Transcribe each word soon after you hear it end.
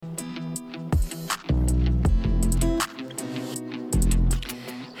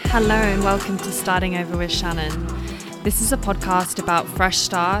Hello and welcome to Starting Over with Shannon. This is a podcast about fresh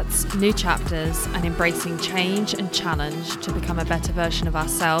starts, new chapters, and embracing change and challenge to become a better version of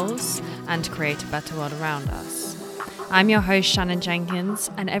ourselves and create a better world around us. I'm your host, Shannon Jenkins,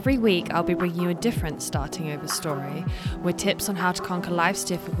 and every week I'll be bringing you a different starting over story with tips on how to conquer life's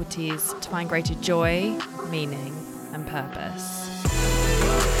difficulties to find greater joy, meaning, and purpose.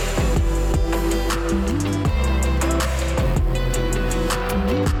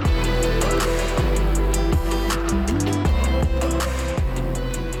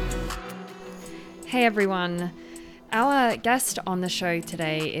 Hey everyone, our guest on the show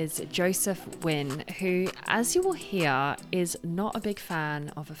today is Joseph Nguyen, who, as you will hear, is not a big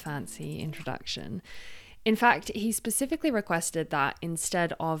fan of a fancy introduction. In fact, he specifically requested that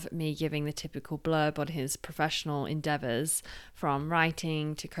instead of me giving the typical blurb on his professional endeavors, from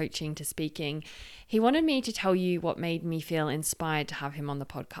writing to coaching to speaking, he wanted me to tell you what made me feel inspired to have him on the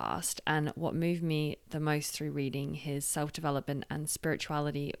podcast and what moved me the most through reading his self-development and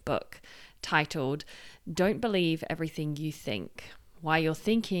spirituality book titled Don't Believe Everything You Think, Why Your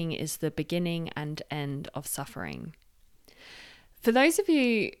Thinking is the Beginning and End of Suffering. For those of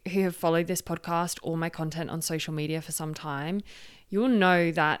you who have followed this podcast or my content on social media for some time, you'll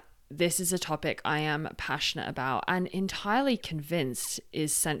know that this is a topic I am passionate about and entirely convinced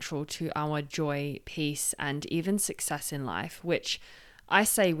is central to our joy, peace, and even success in life, which I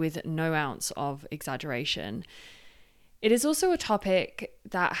say with no ounce of exaggeration. It is also a topic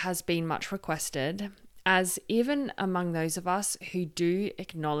that has been much requested, as even among those of us who do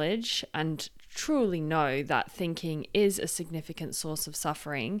acknowledge and truly know that thinking is a significant source of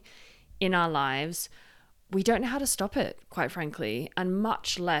suffering in our lives, we don't know how to stop it, quite frankly, and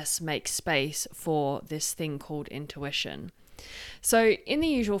much less make space for this thing called intuition. So in the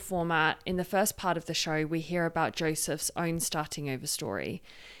usual format, in the first part of the show, we hear about Joseph's own starting over story.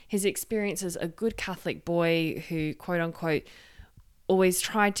 His experience as a good Catholic boy who, quote unquote, always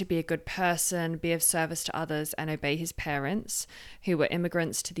tried to be a good person, be of service to others, and obey his parents, who were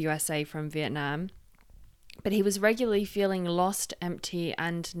immigrants to the USA from Vietnam. But he was regularly feeling lost, empty,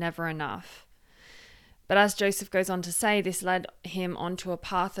 and never enough. But as Joseph goes on to say, this led him onto a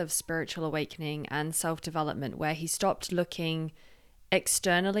path of spiritual awakening and self-development where he stopped looking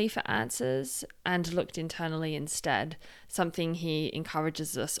externally for answers and looked internally instead, something he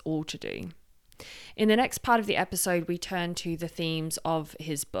encourages us all to do. In the next part of the episode, we turn to the themes of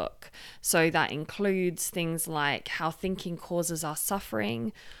his book. So that includes things like how thinking causes our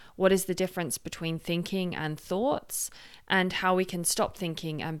suffering, what is the difference between thinking and thoughts, and how we can stop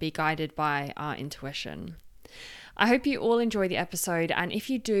thinking and be guided by our intuition. I hope you all enjoy the episode, and if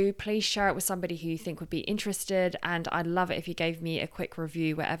you do, please share it with somebody who you think would be interested, and I'd love it if you gave me a quick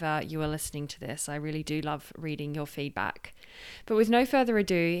review wherever you are listening to this. I really do love reading your feedback. But with no further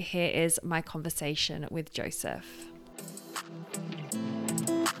ado, here is my conversation with Joseph.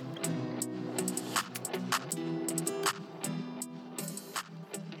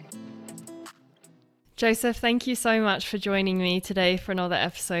 Joseph, thank you so much for joining me today for another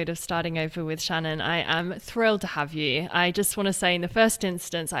episode of Starting Over with Shannon. I am thrilled to have you. I just want to say in the first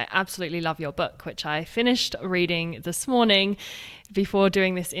instance, I absolutely love your book, which I finished reading this morning before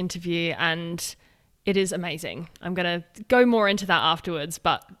doing this interview, and it is amazing. I'm going to go more into that afterwards,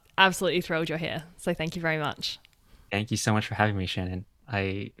 but absolutely thrilled you're here. So thank you very much. Thank you so much for having me, Shannon.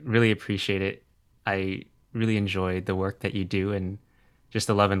 I really appreciate it. I really enjoy the work that you do and just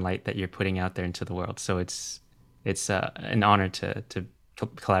the love and light that you're putting out there into the world. So it's an honor to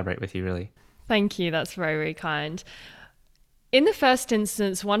collaborate with you, really. Thank you. That's very, very kind. In the first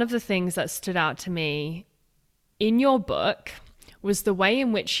instance, one of the things that stood out to me in your book was the way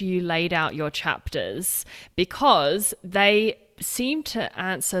in which you laid out your chapters, because they seem to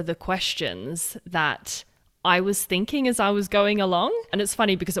answer the questions that I was thinking as I was going along. And it's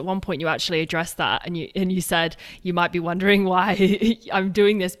funny because at one point you actually addressed that and you said you might be wondering why I'm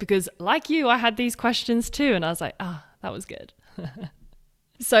doing this because, like you, I had these questions too. And I was like, that was good.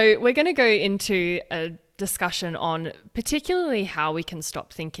 So we're going to go into a discussion on particularly how we can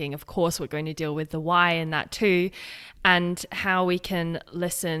stop thinking. Of course, we're going to deal with the why in that too, and how we can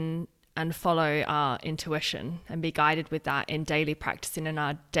listen and follow our intuition and be guided with that in daily practice and in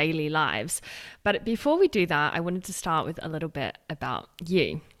our daily lives. But before we do that, I wanted to start with a little bit about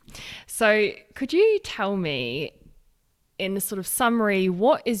you. So could you tell me, in a sort of summary,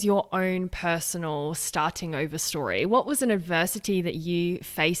 what is your own personal starting over story? What was an adversity that you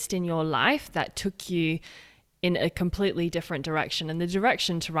faced in your life that took you in a completely different direction, and the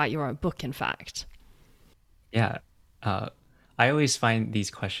direction to write your own book, in fact? Yeah. I always find these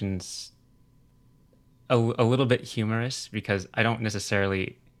questions a little bit humorous because I don't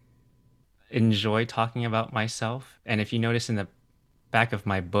necessarily enjoy talking about myself. And if you notice in the back of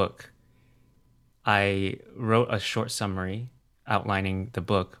my book, I wrote a short summary outlining the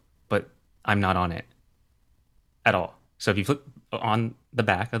book, but I'm not on it at all. So if you flip on the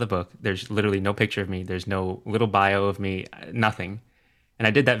back of the book, there's literally no picture of me. There's no little bio of me, nothing. And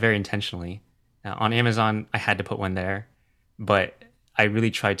I did that very intentionally. Now, on Amazon, I had to put one there, but I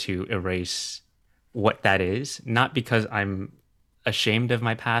really tried to erase what that is, not because I'm ashamed of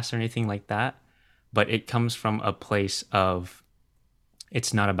my past or anything like that, but it comes from a place of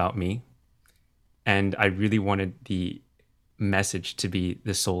it's not about me. And I really wanted the message to be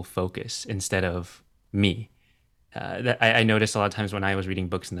the sole focus instead of me. I noticed a lot of times when I was reading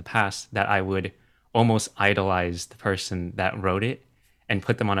books in the past that I would almost idolize the person that wrote it and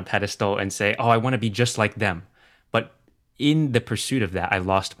put them on a pedestal and say, "Oh, I want to be just like them." But in the pursuit of that, I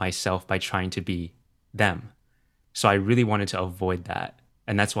lost myself by trying to be them. So I really wanted to avoid that,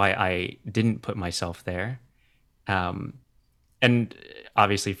 and that's why I didn't put myself there. Um, and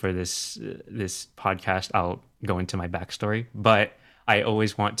obviously, for this podcast, I'll go into my backstory, but I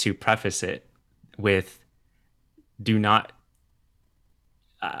always want to preface it with do not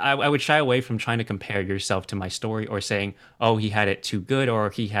I would shy away from trying to compare yourself to my story or saying, oh, he had it too good or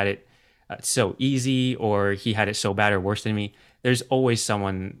he had it so easy or he had it so bad or worse than me. There's always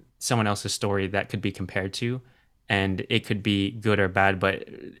someone else's story that could be compared to, and it could be good or bad, but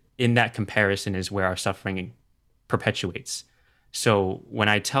in that comparison is where our suffering perpetuates. So when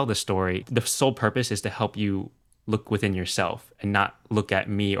I tell the story, the sole purpose is to help you look within yourself and not look at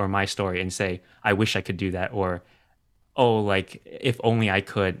me or my story and say, I wish I could do that, or oh, like if only I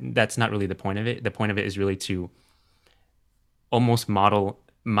could. That's not really the point of it. The point of it is really to almost model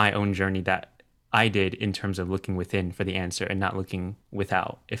my own journey that I did in terms of looking within for the answer and not looking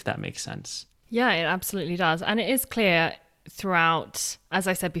without, if that makes sense. Yeah, it absolutely does. And it is clear throughout, as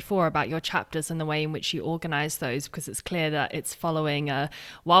I said before, about your chapters and the way in which you organize those, because it's clear that it's following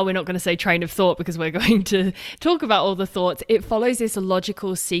while we're not going to say train of thought because we're going to talk about all the thoughts, it follows this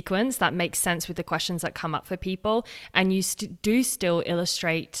logical sequence that makes sense with the questions that come up for people. And you do still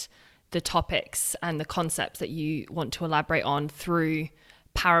illustrate the topics and the concepts that you want to elaborate on through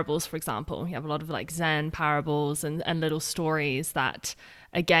parables, for example. You have a lot of like Zen parables and little stories that,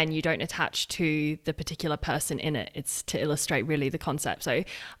 again, you don't attach to the particular person in it. It's to illustrate really the concept. So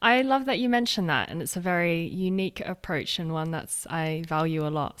I love that you mentioned that, and it's a very unique approach and one that's I value a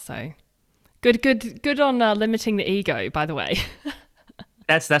lot. So good on limiting the ego, by the way.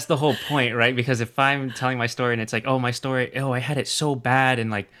 That's the whole point, right? Because if I'm telling my story and it's like, oh, my story, oh, I had it so bad and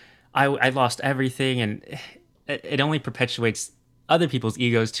like I lost everything, and it only perpetuates other people's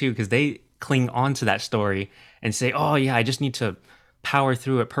egos too, because they cling on to that story and say, oh yeah, I just need to power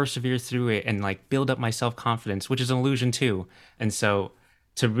through it, persevere through it, and like build up my self-confidence, which is an illusion too. And so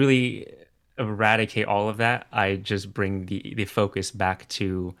to really eradicate all of that, I just bring the focus back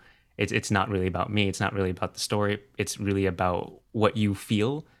to it's not really about me, it's not really about the story, it's really about what you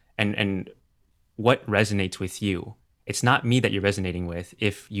feel and what resonates with you. It's not me that you're resonating with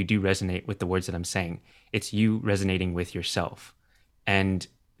if you do resonate with the words that I'm saying. It's you resonating with yourself. And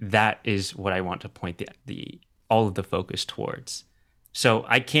that is what I want to point the all of the focus towards. So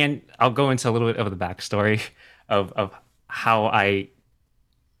I'll go into a little bit of the backstory of how I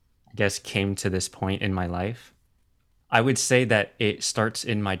guess came to this point in my life. I would say that it starts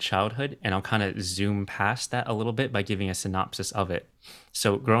in my childhood, and I'll kind of zoom past that a little bit by giving a synopsis of it.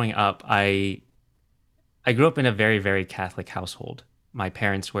 So growing up, I grew up in a very, very Catholic household. My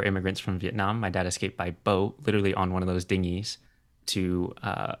parents were immigrants from Vietnam. My dad escaped by boat, literally on one of those dinghies, to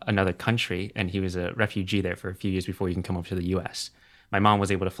another country, and he was a refugee there for a few years before he can come over to the U.S. My mom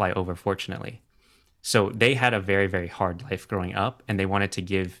was able to fly over, fortunately. So they had a very, very hard life growing up, and they wanted to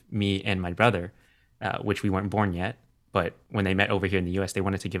give me and my brother, which we weren't born yet, but when they met over here in the U.S., they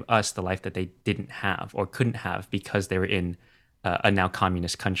wanted to give us the life that they didn't have or couldn't have because they were in a now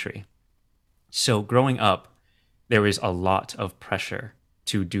communist country. So growing up, there was a lot of pressure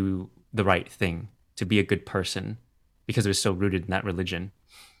to do the right thing, to be a good person, because it was so rooted in that religion.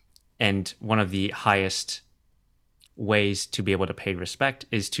 And one of the highest ways to be able to pay respect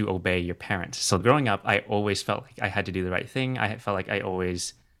is to obey your parents. So growing up, I always felt like I had to do the right thing. I felt like I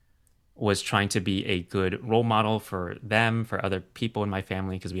always was trying to be a good role model for them, for other people in my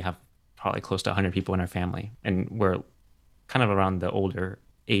family, because we have probably close to 100 people in our family, and we're kind of around the older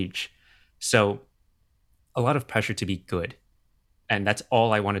age. So a lot of pressure to be good. And that's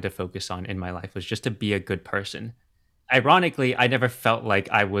all I wanted to focus on in my life was just to be a good person. Ironically, I never felt like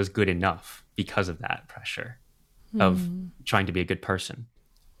I was good enough because of that pressure of trying to be a good person.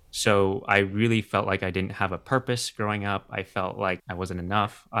 So I really felt like I didn't have a purpose growing up. I felt like I wasn't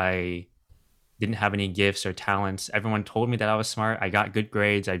enough. I didn't have any gifts or talents. Everyone told me that I was smart. I got good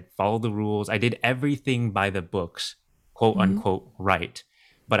grades. I followed the rules. I did everything by the books, quote Mhm. unquote, right.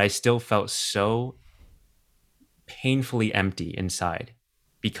 But I still felt so painfully empty inside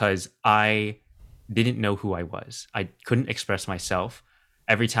because I didn't know who I was. I couldn't express myself.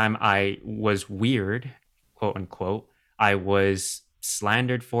 Every time I was weird, quote unquote, I was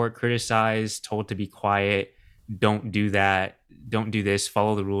slandered for it, criticized, told to be quiet, don't do that, don't do this,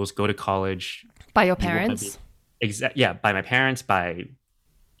 follow the rules, go to college. By your You want to be parents? yeah, by my parents, by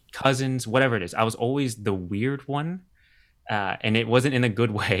cousins, whatever it is. I was always the weird one, and it wasn't in a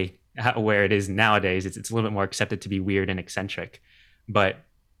good way where it is nowadays. It's a little bit more accepted to be weird and eccentric, but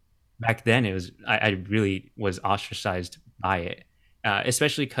back then it was I really was ostracized by it,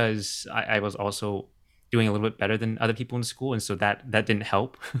 especially because I was also doing a little bit better than other people in school, and so that didn't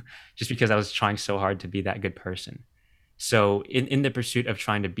help, just because I was trying so hard to be that good person. So in the pursuit of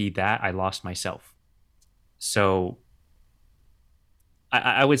trying to be that, I lost myself. So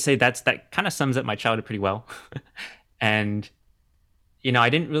I would say that kind of sums up my childhood pretty well, and I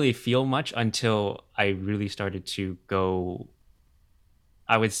didn't really feel much until I really started to go,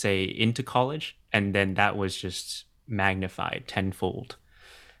 I would say, into college, and then that was just magnified tenfold.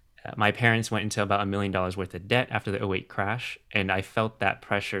 My parents went into about $1 million worth of debt after the '08 crash, and I felt that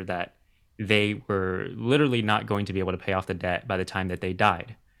pressure that they were literally not going to be able to pay off the debt by the time that they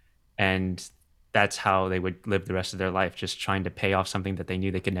died. And that's how they would live the rest of their life, just trying to pay off something that they knew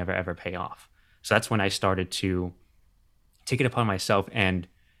they could never ever pay off. So that's when I started to take it upon myself and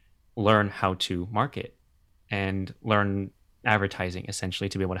learn how to market and learn advertising, essentially,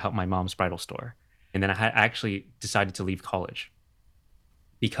 to be able to help my mom's bridal store. And then I had actually decided to leave college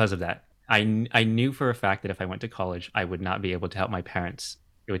because of that. I knew for a fact that if I went to college, I would not be able to help my parents.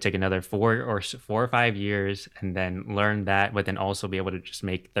 It would take another 4 or 5 years and then learn that, but then also be able to just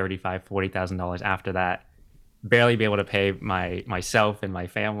make $35,000 $40,000 after that, barely be able to pay myself and my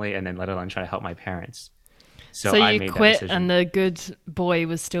family, and then let alone try to help my parents. So So I you made that quit, and decision. the good boy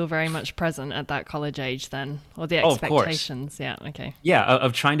was still very much present at that college age then, or the Oh, of course. expectations. Yeah, okay. Yeah,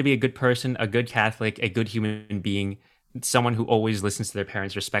 of trying to be a good person, a good Catholic, a good human being, someone who always listens to their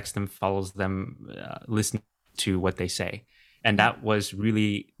parents, respects them, follows them, listens to what they say. And Yeah. that was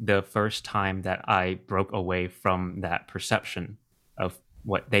really the first time that I broke away from that perception of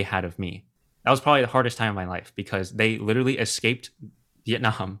what they had of me. That was probably the hardest time of my life because they literally escaped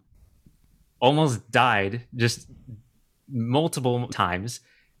Vietnam, almost died just multiple times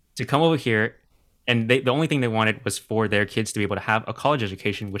to come over here, and the only thing they wanted was for their kids to be able to have a college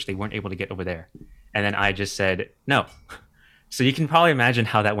education, which they weren't able to get over there. And then I just said no. So you can probably imagine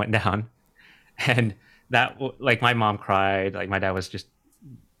how that went down. And like, my mom cried, like my dad was just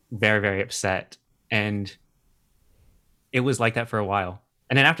very very upset, and it was like that for a while.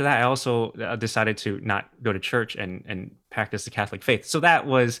 And then after that, I also decided to not go to church and practice the Catholic faith. So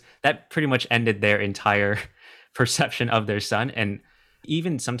that pretty much ended their entire perception of their son. And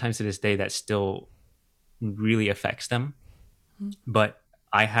even sometimes to this day, that still really affects them. But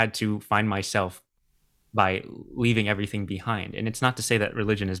I had to find myself by leaving everything behind. And it's not to say that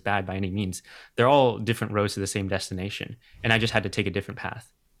religion is bad by any means. They're all different roads to the same destination. And I just had to take a different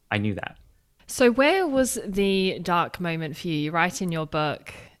path. I knew that. So where was the dark moment for you? You write in your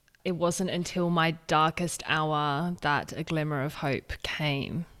book, it wasn't until my darkest hour that a glimmer of hope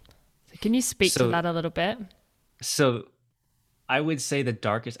came. So can you speak to So that a little bit? so I would say the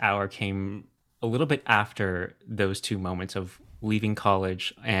darkest hour came a little bit after those two moments of leaving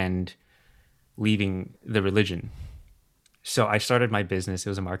college and leaving the religion. So I started my business. It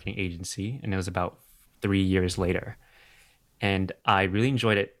was a marketing agency, and it was about 3 years later. And I really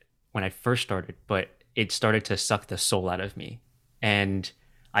enjoyed it when I first started, but it started to suck the soul out of me. And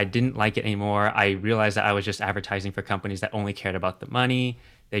I didn't like it anymore. I realized that I was just advertising for companies that only cared about the money.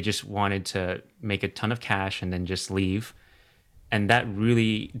 They just wanted to make a ton of cash and then just leave. And that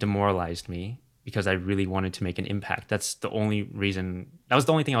really demoralized me because I really wanted to make an impact. That's the only reason, that was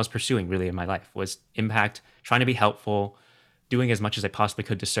the only thing I was pursuing really in my life, was impact, trying to be helpful, doing as much as I possibly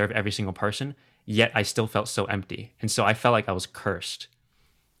could to serve every single person. Yet I still felt so empty. And so I felt like I was cursed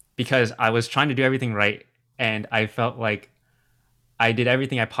because I was trying to do everything right, and I felt like I did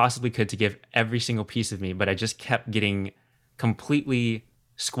everything I possibly could to give every single piece of me, but I just kept getting completely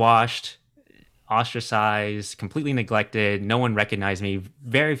squashed, ostracized, completely neglected. No one recognized me.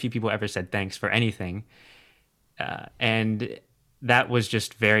 Very few people ever said thanks for anything. And that was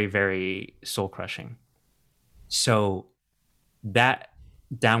just very, very soul crushing. So that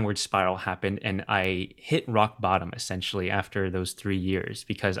downward spiral happened, and I hit rock bottom essentially after those 3 years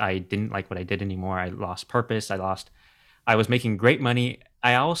because I didn't like what I did anymore. I lost purpose. I was making great money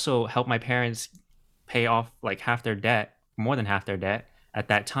I also helped my parents pay off like half their debt, more than half their debt at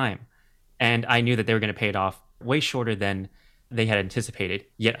that time. And I knew that they were going to pay it off way shorter than they had anticipated.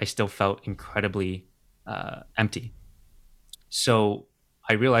 Yet I still felt incredibly empty. So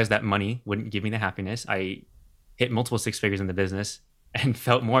I realized that money wouldn't give me the happiness. I hit multiple six figures in the business and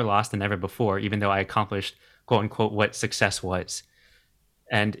felt more lost than ever before, even though I accomplished quote unquote what success was.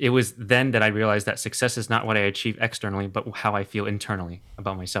 And it was then that I realized that success is not what I achieve externally, but how I feel internally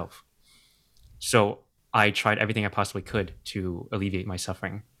about myself. So I tried everything I possibly could to alleviate my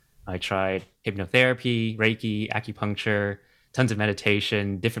suffering. I tried hypnotherapy, Reiki, acupuncture, tons of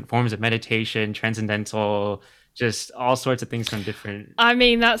meditation, different forms of meditation, transcendental, just all sorts of things from different I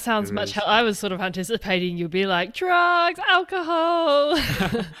mean, that sounds much. gurus. I was sort of anticipating you'd be like drugs, alcohol.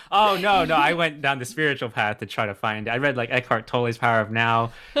 Oh no, I went down the spiritual path to try to find it. I read like Eckhart Tolle's Power of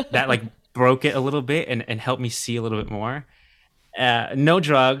Now, that like broke it a little bit and helped me see a little bit more. No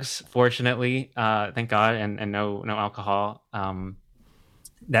drugs, fortunately, thank God, and no alcohol.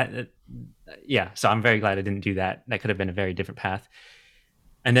 That yeah, so I'm very glad I didn't do that. That could have been a very different path.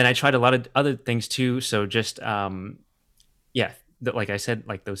 And then I tried a lot of other things too. So just yeah, like I said,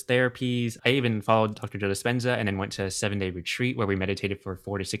 like those therapies. I even followed Dr. Joe Dispenza and then went to a 7-day retreat where we meditated for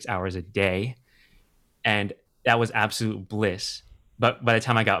 4 to 6 hours a day, and that was absolute bliss. But by the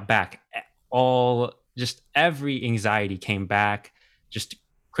time I got back, all just every anxiety came back, just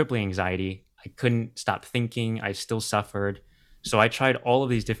crippling anxiety. I couldn't stop thinking. I still suffered. So I tried all of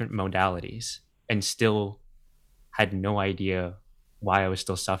these different modalities and still had no idea why I was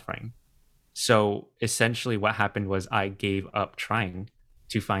still suffering. So essentially, what happened was I gave up trying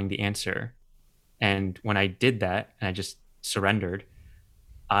to find the answer. And when I did that and I just surrendered,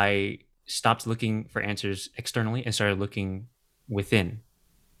 I stopped looking for answers externally and started looking within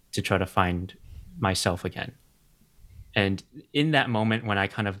to try to find myself again. And in that moment, when I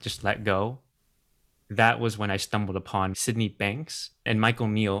kind of just let go, that was when I stumbled upon Sydney Banks and Michael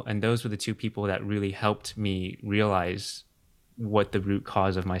Neal. And those were the two people that really helped me realize what the root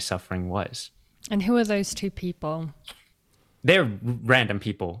cause of my suffering was. And who are those two people? They're random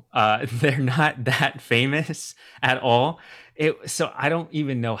people. They're not that famous at all. So I don't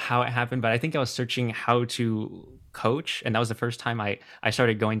even know how it happened, but I think I was searching how to coach, and that was the first time I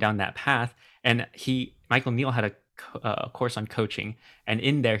started going down that path. And Michael Neal had a course on coaching, and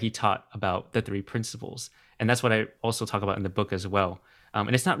in there he taught about the three principles, and that's what I also talk about in the book as well.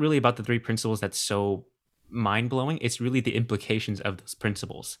 And it's not really about the three principles that's so mind blowing. It's really the implications of those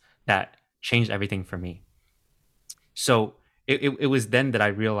principles that changed everything for me. So it was then that I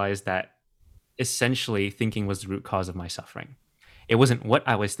realized that essentially thinking was the root cause of my suffering. It wasn't what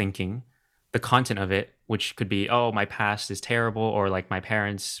I was thinking, the content of it, which could be, oh, my past is terrible, or like my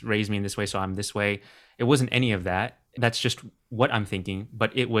parents raised me in this way, so I'm this way. It wasn't any of that. That's just what I'm thinking,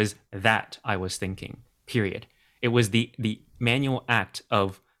 but it was that I was thinking, period. It was the manual act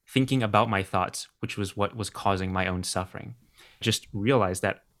of thinking about my thoughts, which was what was causing my own suffering. Just realized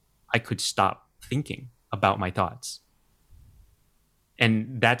that I could stop thinking about my thoughts,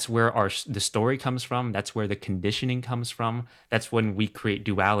 and that's where the story comes from. That's where the conditioning comes from. That's when we create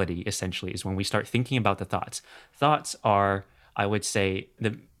duality, essentially, is when we start thinking about the thoughts. Thoughts are, I would say,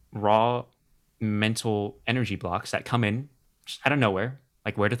 the raw mental energy blocks that come in just out of nowhere.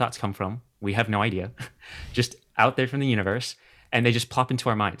 Like, where do thoughts come from? We have no idea. Just out there from the universe, and they just plop into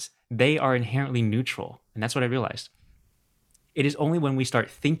our minds. They are inherently neutral, and that's what I realized. It is only when we start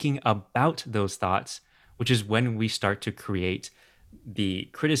thinking about those thoughts, which is when we start to create the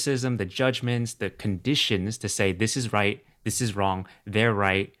criticism, the judgments, the conditions to say, this is right, this is wrong, they're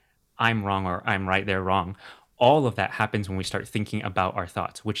right, I'm wrong, or I'm right, they're wrong. All of that happens when we start thinking about our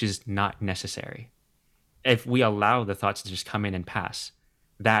thoughts, which is not necessary. If we allow the thoughts to just come in and pass,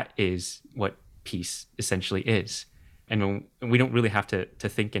 that is what peace essentially is. And we don't really have to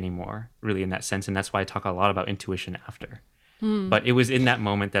think anymore, really, in that sense. And that's why I talk a lot about intuition after. But it was in that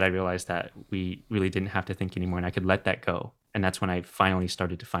moment that I realized that we really didn't have to think anymore, and I could let that go. And that's when I finally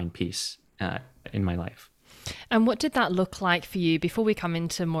started to find peace in my life. And what did that look like for you before we come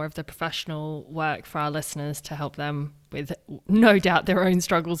into more of the professional work for our listeners to help them with, no doubt, their own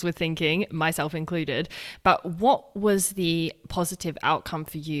struggles with thinking, myself included? But what was the positive outcome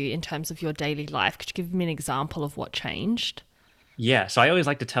for you in terms of your daily life? Could you give me an example of what changed? Yeah, so I always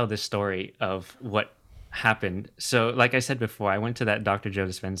like to tell this story of what happened. So, like I said before, I went to that Dr. Joe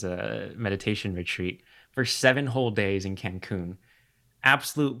Dispenza meditation retreat for 7 whole days in Cancun.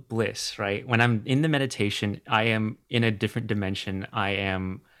 Absolute bliss, right? When I'm in the meditation, I am in a different dimension. I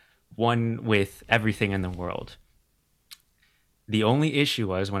am one with everything in the world. The only issue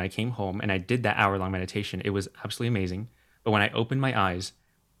was when I came home and I did that hour long meditation, it was absolutely amazing. But when I opened my eyes,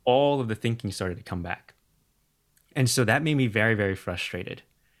 all of the thinking started to come back. And so that made me very, very frustrated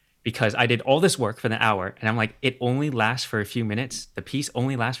because I did all this work for the hour and I'm like, it only lasts for a few minutes. The peace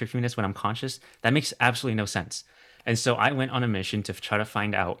only lasts for a few minutes when I'm conscious. That makes absolutely no sense. And so I went on a mission to try to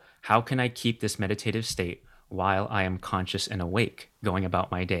find out how can I keep this meditative state while I am conscious and awake going about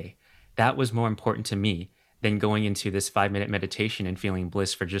my day. That was more important to me than going into this 5 minute meditation and feeling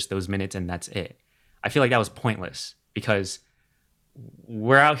bliss for just those minutes and that's it. I feel like that was pointless because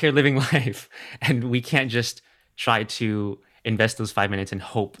we're out here living life and we can't just try to invest those 5 minutes and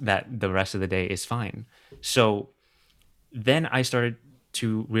hope that the rest of the day is fine. So then I started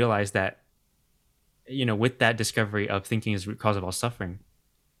to realize that, with that discovery of thinking is the root cause of all suffering,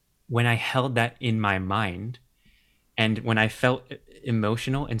 when I held that in my mind and when I felt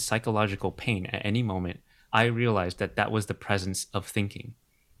emotional and psychological pain at any moment, I realized that that was the presence of thinking.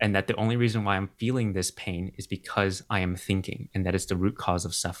 And that the only reason why I'm feeling this pain is because I am thinking, and that is the root cause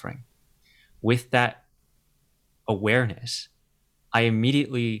of suffering. With that awareness, I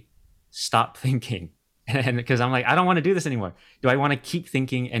immediately stopped thinking. And because I'm like, I don't want to do this anymore. Do I want to keep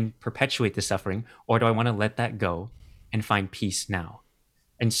thinking and perpetuate the suffering, or do I want to let that go and find peace now?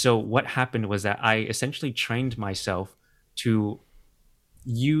 And so what happened was that I essentially trained myself to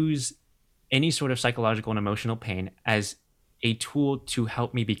use any sort of psychological and emotional pain as a tool to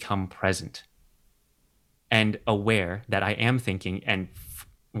help me become present and aware that I am thinking. And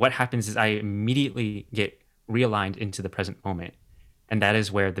what happens is I immediately get realigned into the present moment. And that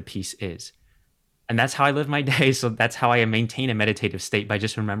is where the peace is. And that's how I live my day. So that's how I maintain a meditative state, by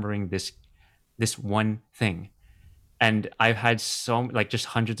just remembering this one thing. And I've had just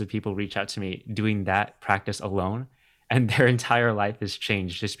hundreds of people reach out to me doing that practice alone, and their entire life has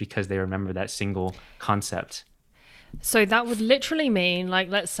changed just because they remember that single concept. So that would literally mean, like,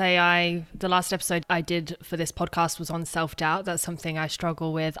 let's say the last episode I did for this podcast was on self-doubt. That's something I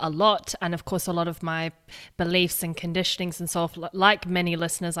struggle with a lot. And of course, a lot of my beliefs and conditionings and so forth, like many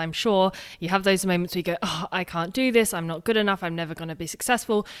listeners, I'm sure, you have those moments where you go, oh, I can't do this. I'm not good enough. I'm never going to be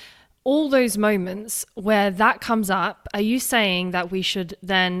successful. All those moments where that comes up, are you saying that we should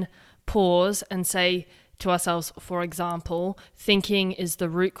then pause and say to ourselves, for example, thinking is the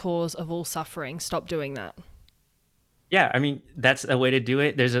root cause of all suffering? Stop doing that. Yeah, I mean, that's a way to do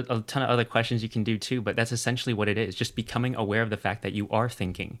it. There's a ton of other questions you can do too, but that's essentially what it is. Just becoming aware of the fact that you are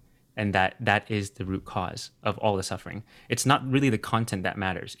thinking and that that is the root cause of all the suffering. It's not really the content that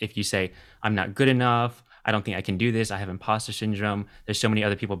matters. If you say, I'm not good enough, I don't think I can do this, I have imposter syndrome, there's so many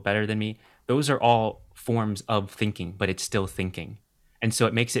other people better than me, those are all forms of thinking, but it's still thinking. And so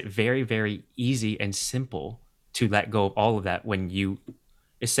it makes it very, very easy and simple to let go of all of that when you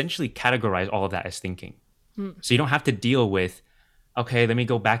essentially categorize all of that as thinking. So you don't have to deal with, okay, let me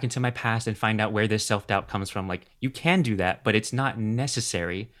go back into my past and find out where this self-doubt comes from. Like, you can do that, but it's not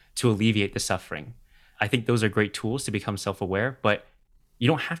necessary to alleviate the suffering. I think those are great tools to become self-aware, but you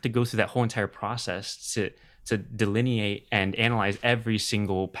don't have to go through that whole entire process to delineate and analyze every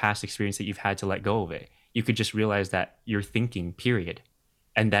single past experience that you've had to let go of it. You could just realize that you're thinking, period.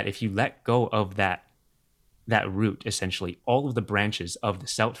 And that if you let go of that root, essentially, all of the branches of the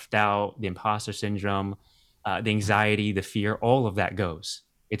self-doubt, the imposter syndrome, the anxiety, the fear, all of that goes.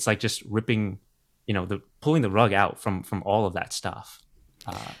 It's like just ripping, pulling the rug out from all of that stuff,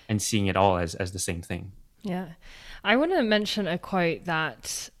 and seeing it all as the same thing. Yeah. I want to mention a quote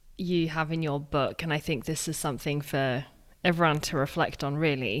that you have in your book, and I think this is something for everyone to reflect on,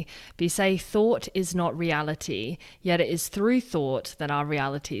 really. But you say, thought is not reality, yet it is through thought that our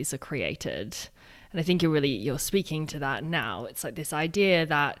realities are created. And I think you're speaking to that now. It's like this idea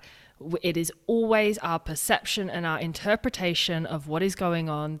that it is always our perception and our interpretation of what is going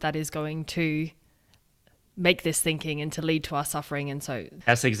on that is going to make this thinking and to lead to our suffering. And so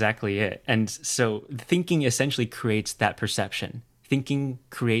that's exactly it. And so thinking essentially creates that perception. Thinking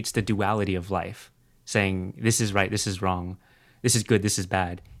creates the duality of life, saying this is right, this is wrong, this is good, this is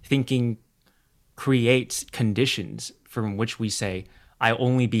bad. Thinking creates conditions from which we say, I'll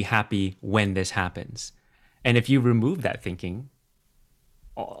only be happy when this happens. And if you remove that thinking,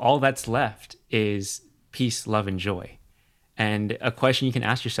 all that's left is peace, love, and joy. And a question you can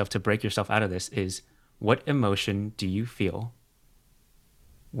ask yourself to break yourself out of this is, what emotion do you feel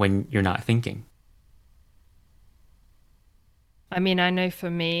when you're not thinking? I mean, I know for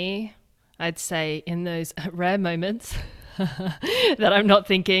me, I'd say in those rare moments that I'm not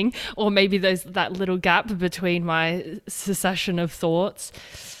thinking, or maybe that little gap between my succession of thoughts,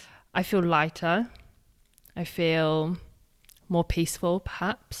 I feel lighter. I feel more peaceful,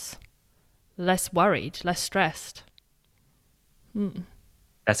 perhaps, less worried, less stressed.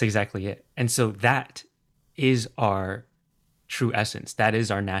 That's exactly it. And so that is our true essence. That is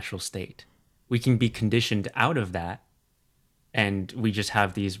our natural state. We can be conditioned out of that, and we just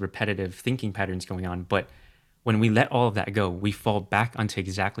have these repetitive thinking patterns going on. But when we let all of that go, we fall back onto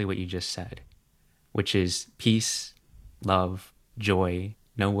exactly what you just said, which is peace, love, joy,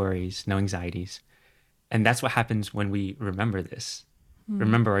 no worries, no anxieties. And that's what happens when we remember this,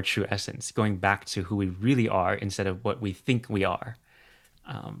 remember our true essence, going back to who we really are instead of what we think we are.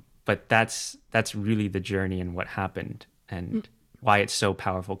 But that's really the journey and what happened and why it's so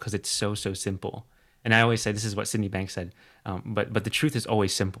powerful, because it's so, so simple. And I always say, this is what Sydney Banks said, but the truth is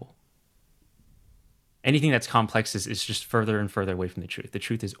always simple. Anything that's complex is just further and further away from the truth. The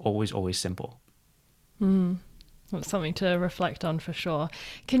truth is always, always simple. That's something to reflect on for sure.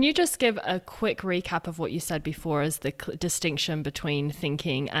 Can you just give a quick recap of what you said before as the distinction between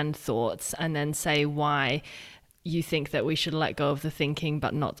thinking and thoughts, and then say why you think that we should let go of the thinking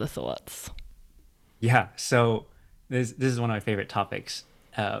but not the thoughts? Yeah, so this is one of my favorite topics,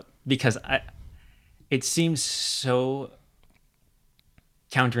 because it seems so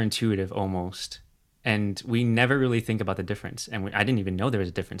counterintuitive almost, and we never really think about the difference. And I didn't even know there was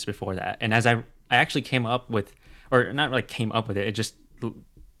a difference before that. And as I actually came up with, or not like came up with it, it just,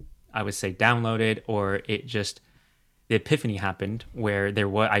 I would say, downloaded, or it just, the epiphany happened where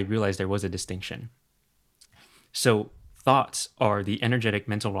I realized there was a distinction. So thoughts are the energetic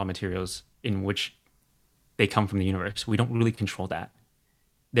mental raw materials in which they come from the universe. We don't really control that.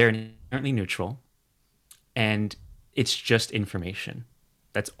 They're inherently neutral, and it's just information.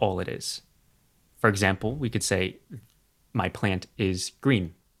 That's all it is. For example, we could say, my plant is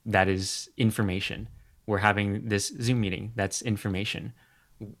green. That is information. We're having this Zoom meeting. That's information.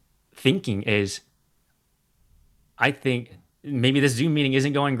 Thinking is, I think maybe this Zoom meeting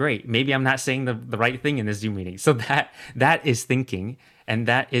isn't going great. Maybe I'm not saying the right thing in this Zoom meeting. So that is thinking, and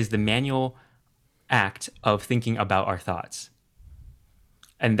that is the manual act of thinking about our thoughts.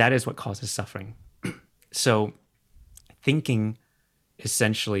 And that is what causes suffering. So thinking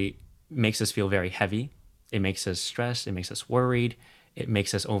essentially makes us feel very heavy. It makes us stressed. It makes us worried. It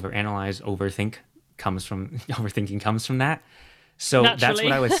makes us overanalyze. Overthinking comes from that. So Naturally. That's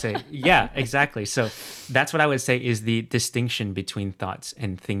what I would say. Yeah, exactly. So that's what I would say is the distinction between thoughts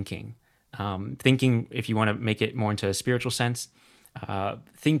and thinking. Thinking, if you want to make it more into a spiritual sense,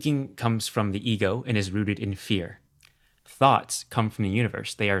 thinking comes from the ego and is rooted in fear. Thoughts come from the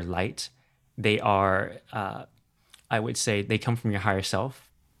universe. They are light. They are, I would say, they come from your higher self.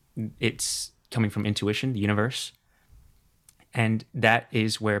 It's coming from intuition, the universe. And that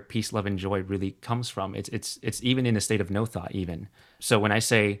is where peace, love, and joy really comes from. It's even in a state of no thought even. So when I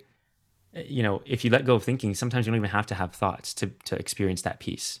say, if you let go of thinking, sometimes you don't even have to have thoughts to experience that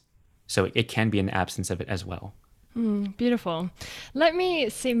peace. So it can be an absence of it as well. Beautiful. Let me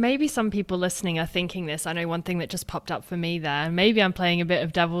see, maybe some people listening are thinking this. I know one thing that just popped up for me there. Maybe I'm playing a bit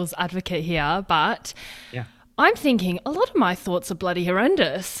of devil's advocate here, but yeah. I'm thinking a lot of my thoughts are bloody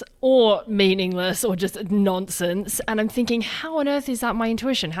horrendous or meaningless or just nonsense. And I'm thinking, how on earth is that my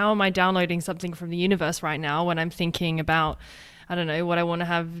intuition? How am I downloading something from the universe right now when I'm thinking about, I don't know, what I want to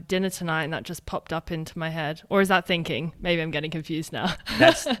have dinner tonight, and that just popped up into my head? Or is that thinking? Maybe I'm getting confused now.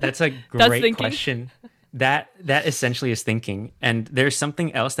 That's a great question. That essentially is thinking. And there's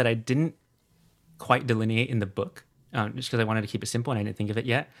something else that I didn't quite delineate in the book, just because I wanted to keep it simple and I didn't think of it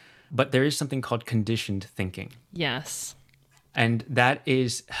yet. But there is something called conditioned thinking. Yes. And that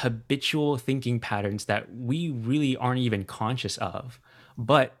is habitual thinking patterns that we really aren't even conscious of.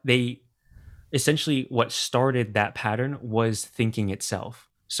 But they essentially, what started that pattern was thinking itself.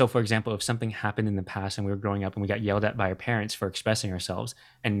 So for example, if something happened in the past and we were growing up and we got yelled at by our parents for expressing ourselves,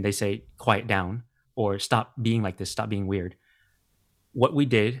 and they say, quiet down, or stop being like this, stop being weird. What we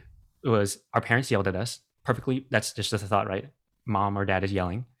did was, our parents yelled at us. Perfectly, that's just a thought, right? Mom or dad is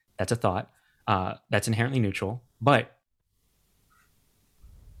yelling. That's a thought. That's inherently neutral. But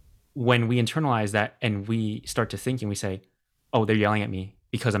when we internalize that and we start to think and we say, oh, they're yelling at me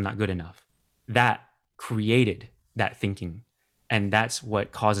because I'm not good enough, that created that thinking. And that's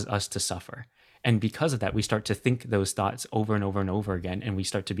what causes us to suffer. And because of that, we start to think those thoughts over and over and over again, and we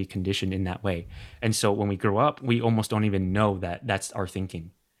start to be conditioned in that way. And so when we grow up, we almost don't even know that that's our thinking.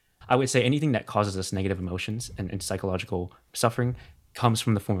 I would say anything that causes us negative emotions and psychological suffering comes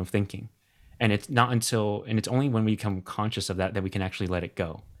from the form of thinking. And it's only when we become conscious of that we can actually let it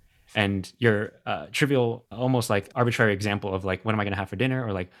go. And your trivial, almost like arbitrary example of like, what am I going to have for dinner?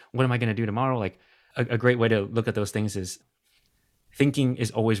 Or like, what am I going to do tomorrow? Like a great way to look at those things is, thinking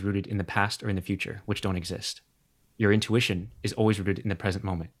is always rooted in the past or in the future, which don't exist. Your intuition is always rooted in the present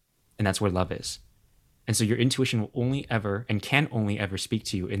moment. And that's where love is. And so your intuition will only ever and can only ever speak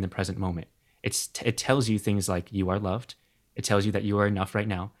to you in the present moment. It tells you things like you are loved. It tells you that you are enough right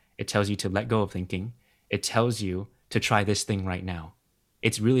now. It tells you to let go of thinking. It tells you to try this thing right now.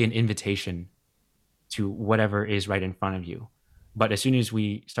 It's really an invitation to whatever is right in front of you. But as soon as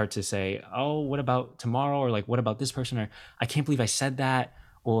we start to say, oh, what about tomorrow? Or like, what about this person? Or I can't believe I said that.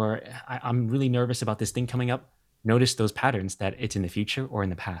 Or I'm really nervous about this thing coming up. Notice those patterns that it's in the future or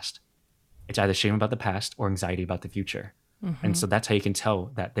in the past. It's either shame about the past or anxiety about the future. And so that's how you can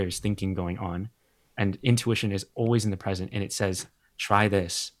tell that there's thinking going on. And intuition is always in the present, and it says, try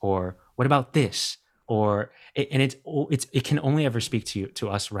this, or what about this? Or it can only ever speak to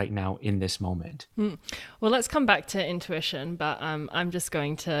us right now in this moment. Well, let's come back to intuition, but I'm just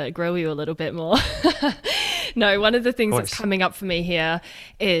going to grill you a little bit more. No, one of the things that's coming up for me here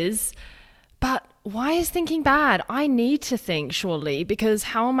is, but why is thinking bad? I need to think, surely, because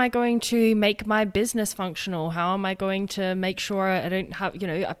how am I going to make my business functional? How am I going to make sure I don't have,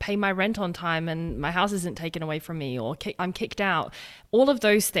 I pay my rent on time and my house isn't taken away from me, or I'm kicked out? All of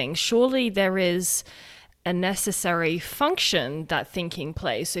those things. Surely there is a necessary function that thinking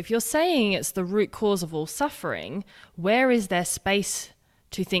plays. So if you're saying it's the root cause of all suffering, where is there space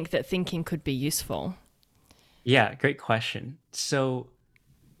to think that thinking could be useful? Yeah, great question. So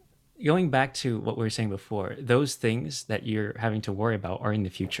going back to what we were saying before, those things that you're having to worry about are in the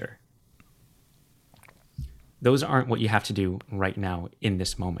future. Those aren't what you have to do right now in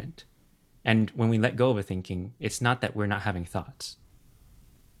this moment. And when we let go of a thinking, it's not that we're not having thoughts.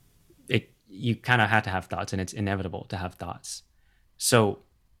 You kind of have to have thoughts, and it's inevitable to have thoughts. So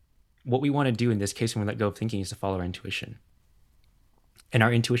what we want to do in this case when we let go of thinking is to follow our intuition. And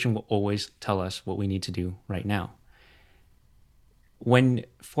our intuition will always tell us what we need to do right now. When,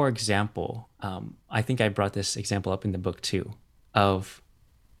 for example, I think I brought this example up in the book too, of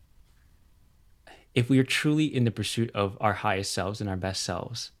if we are truly in the pursuit of our highest selves and our best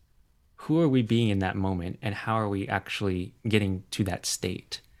selves, who are we being in that moment, and how are we actually getting to that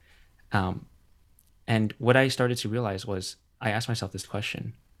state? And what I started to realize was, I asked myself this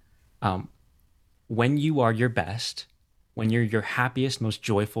question. When you are your best, when you're your happiest, most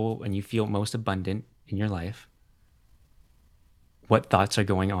joyful, and you feel most abundant in your life, what thoughts are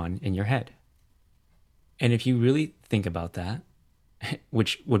going on in your head? And if you really think about that,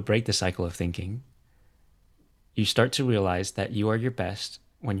 which would break the cycle of thinking, you start to realize that you are your best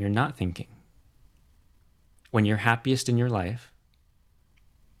when you're not thinking. When you're happiest in your life,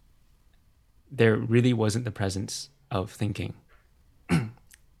 there really wasn't the presence of thinking.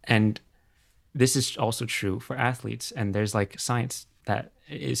 And this is also true for athletes. And there's like science that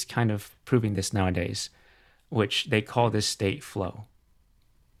is kind of proving this nowadays, which they call this state flow.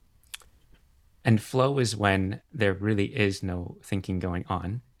 And flow is when there really is no thinking going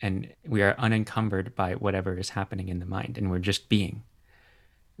on, and we are unencumbered by whatever is happening in the mind, and we're just being.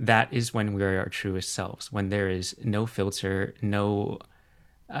 That is when we are our truest selves, when there is no filter,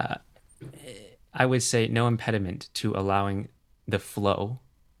 I would say no impediment to allowing the flow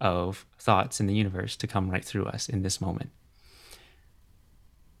of thoughts in the universe to come right through us in this moment.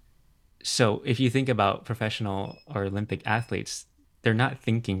 So if you think about professional or Olympic athletes, they're not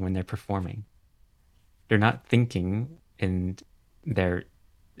thinking when they're performing. They're not thinking in their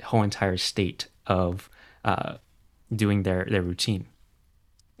whole entire state of doing their routine.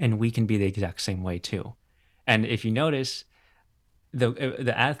 And we can be the exact same way too. And if you notice,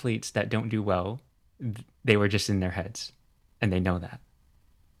 the athletes that don't do well, they were just in their heads, and they know that.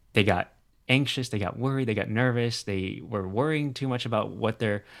 They got anxious, they got worried, they got nervous, they were worrying too much about what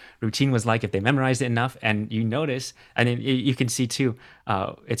their routine was like, if they memorized it enough. And you notice, and you can see too,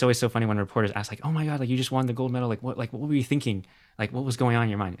 it's always so funny when reporters ask like, oh my God, like you just won the gold medal, like what were you thinking? Like what was going on in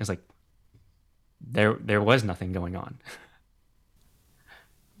your mind? It's like, there was nothing going on.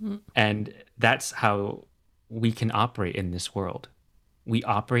 And that's how we can operate in this world. We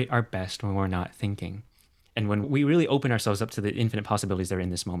operate our best when we're not thinking. And when we really open ourselves up to the infinite possibilities that are in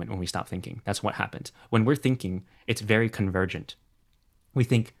this moment, when we stop thinking, that's what happens. When we're thinking, it's very convergent. We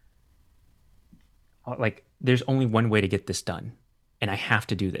think, like, there's only one way to get this done, and I have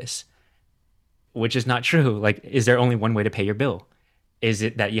to do this, which is not true. Like, is there only one way to pay your bill? Is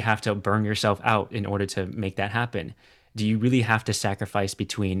it that you have to burn yourself out in order to make that happen? Do you really have to sacrifice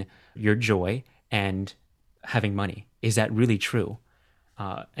between your joy and having money? Is that really true?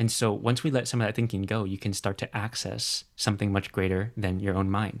 And so once we let some of that thinking go, you can start to access something much greater than your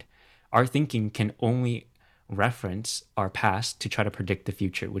own mind. Our thinking can only reference our past to try to predict the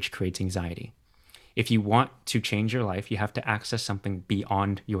future, which creates anxiety. If you want to change your life, you have to access something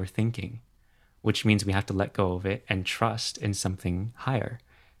beyond your thinking, which means we have to let go of it and trust in something higher,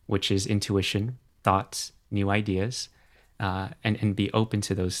 which is intuition, thoughts, new ideas, and be open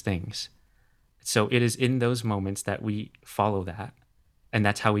to those things. So it is in those moments that we follow that. And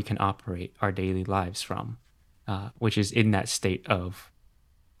that's how we can operate our daily lives from, which is in that state of,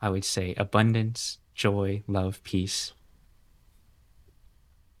 I would say, abundance, joy, love, peace.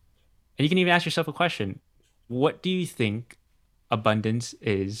 And you can even ask yourself a question. What do you think abundance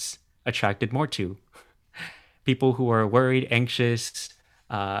is attracted more to? People who are worried, anxious,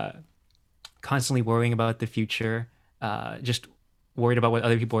 uh, constantly worrying about the future, just worried about what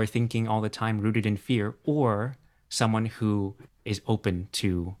other people are thinking all the time, rooted in fear, or someone who is open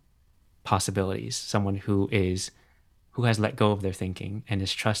to possibilities, someone who has let go of their thinking and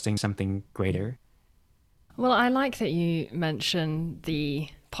is trusting something greater. Well, I like that you mentioned the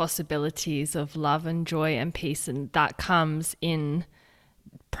possibilities of love and joy and peace, and that comes in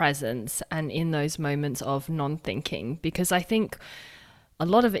presence and in those moments of non-thinking, because I think a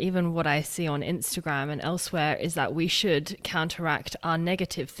lot of even what I see on Instagram and elsewhere is that we should counteract our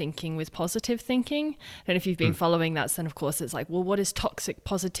negative thinking with positive thinking. And if you've been following that, then of course it's like, well, what is toxic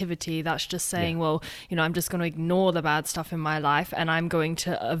positivity? That's just saying, well, I'm just going to ignore the bad stuff in my life and I'm going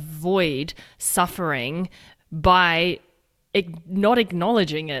to avoid suffering by not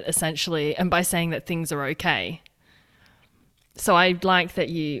acknowledging it, essentially, and by saying that things are okay. So I like that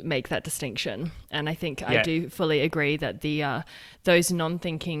you make that distinction, and I think I do fully agree that the those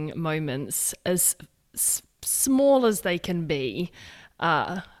non-thinking moments, as small as they can be,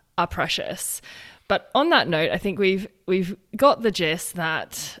 are precious. But on that note, I think we've got the gist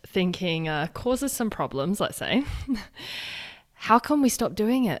that thinking causes some problems. Let's say, how can we stop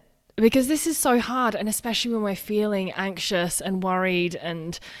doing it? Because this is so hard, and especially when we're feeling anxious and worried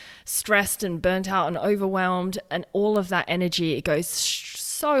and stressed and burnt out and overwhelmed, and all of that energy, it goes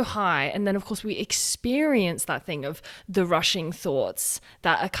so high. And then of course we experience that thing of the rushing thoughts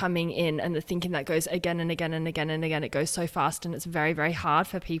that are coming in and the thinking that goes again and again and again and again. It goes so fast, and it's very, very hard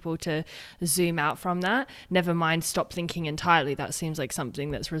for people to zoom out from that. Never mind stop thinking entirely. That seems like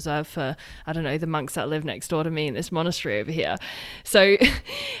something that's reserved for, I don't know, the monks that live next door to me in this monastery over here. So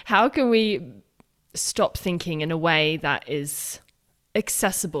how can we stop thinking in a way that is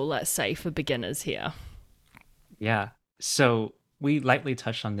accessible, let's say, for beginners here? Yeah. So we lightly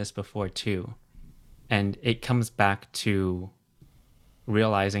touched on this before too. And it comes back to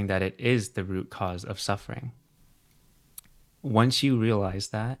realizing that it is the root cause of suffering. Once you realize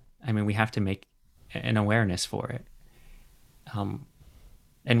that, I mean, we have to make an awareness for it.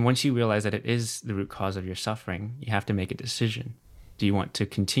 And once you realize that it is the root cause of your suffering, you have to make a decision. Do you want to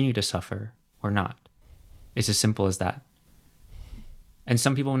continue to suffer or not? It's as simple as that. And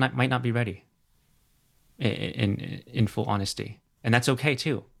some people might not be ready in full honesty. And that's okay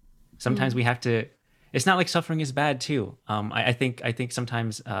too. Sometimes we have to, it's not like suffering is bad too. I think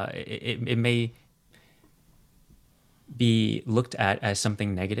sometimes it may be looked at as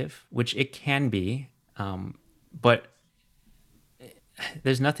something negative, which it can be. But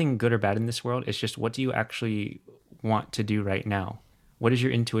there's nothing good or bad in this world. It's just, what do you actually want to do right now? What is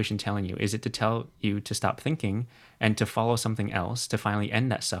your intuition telling you? Is it to tell you to stop thinking and to follow something else to finally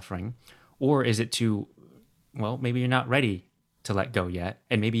end that suffering? Or is it to, well, maybe you're not ready to let go yet,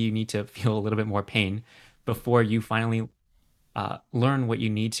 and maybe you need to feel a little bit more pain before you finally learn what you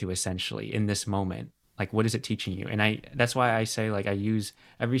need to, essentially, in this moment. Like, what is it teaching you? And that's why I say, like, I use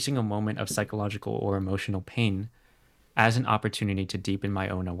every single moment of psychological or emotional pain as an opportunity to deepen my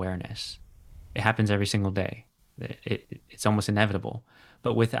own awareness. It happens every single day. It's almost inevitable.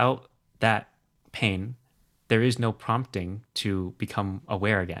 But without that pain, there is no prompting to become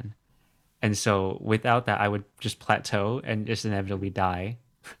aware again. And so without that, I would just plateau and just inevitably die.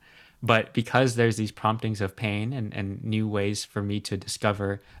 But because there's these promptings of pain and new ways for me to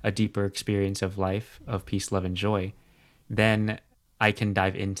discover a deeper experience of life, of peace, love, and joy, then I can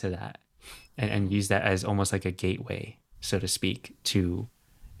dive into that and use that as almost like a gateway, so to speak, to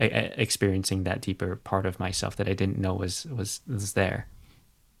experiencing that deeper part of myself that I didn't know was there.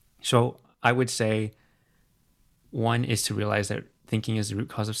 So I would say, one is to realize that thinking is the root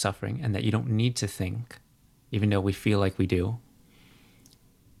cause of suffering and that you don't need to think, even though we feel like we do.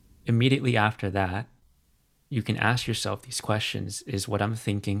 Immediately after that, you can ask yourself these questions. Is what I'm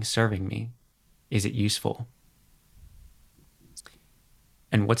thinking serving me? Is it useful?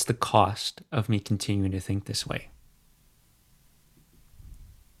 And what's the cost of me continuing to think this way?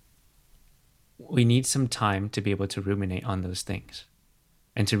 We need some time to be able to ruminate on those things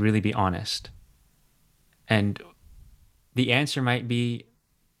and to really be honest. And the answer might be,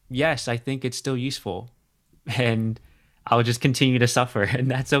 yes, I think it's still useful. And I'll just continue to suffer,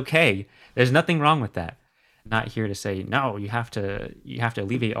 and that's okay. There's nothing wrong with that. I'm not here to say, no, you have to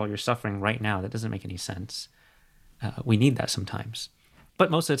alleviate all your suffering right now. That doesn't make any sense. We need that sometimes. But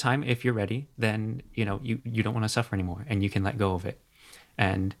most of the time, if you're ready, then you don't want to suffer anymore, and you can let go of it.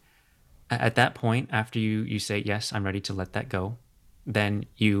 And at that point, after you say, yes, I'm ready to let that go, then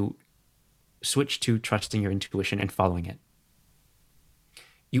you switch to trusting your intuition and following it.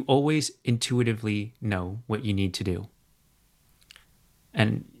 You always intuitively know what you need to do.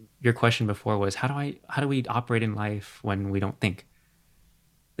 And your question before was, how do we operate in life when we don't think?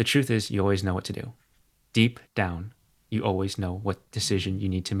 The truth is, you always know what to do. Deep down, you always know what decision you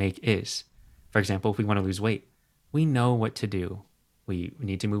need to make is. For example, if we want to lose weight, we know what to do. We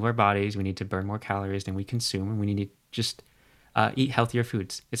need to move our bodies. We need to burn more calories than we consume, and we need to just eat healthier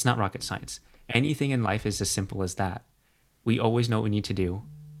foods. It's not rocket science. Anything in life is as simple as that. We always know what we need to do,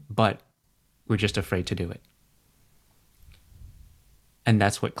 but we're just afraid to do it. And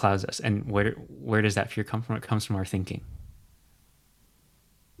that's what clouds us. And where does that fear come from? It comes from our thinking.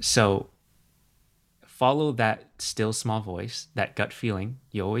 So follow that still small voice, that gut feeling.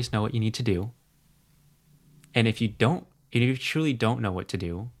 You always know what you need to do. And if you truly don't know what to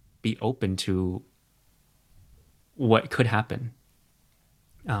do, be open to what could happen.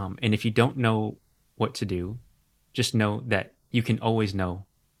 And if you don't know what to do, just know that you can always know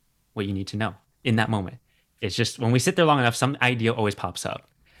what you need to know in that moment. It's just when we sit there long enough, some idea always pops up,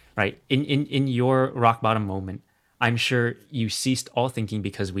 right? In your rock bottom moment, I'm sure you ceased all thinking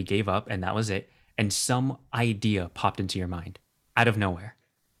because we gave up and that was it. And some idea popped into your mind out of nowhere.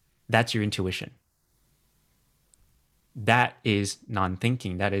 That's your intuition. That is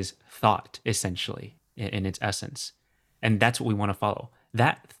non-thinking. That is thought, essentially, in its essence. And that's what we want to follow.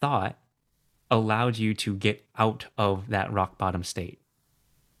 That thought allowed you to get out of that rock bottom state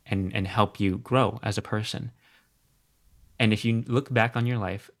and help you grow as a person. And if you look back on your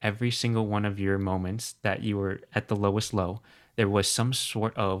life, every single one of your moments that you were at the lowest low, there was some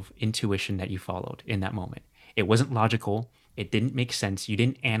sort of intuition that you followed in that moment. It wasn't logical. It didn't make sense. You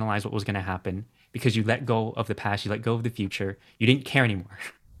didn't analyze what was going to happen because you let go of the past. You let go of the future. You didn't care anymore.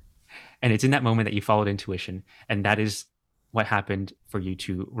 And it's in that moment that you followed intuition. And that is what happened for you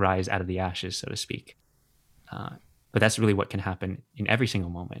to rise out of the ashes, so to speak. But that's really what can happen in every single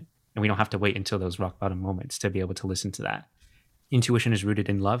moment. And we don't have to wait until those rock bottom moments to be able to listen to that. Intuition is rooted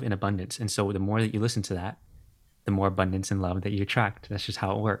in love and abundance. And so the more that you listen to that, the more abundance and love that you attract. That's just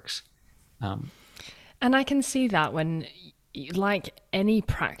how it works. And I can see that when, like any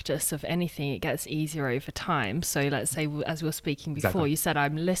practice of anything, it gets easier over time. So let's say, as we were speaking before, exactly. You said,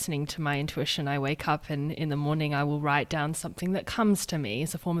 I'm listening to my intuition. I wake up and in the morning I will write down something that comes to me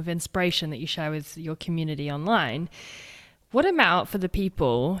as a form of inspiration that you share with your community online. What about for the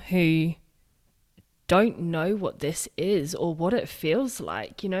people who don't know what this is or what it feels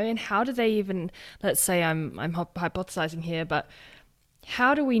like, and how do they even, let's say I'm hypothesizing here, but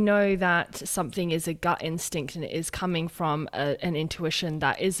how do we know that something is a gut instinct and it is coming from an intuition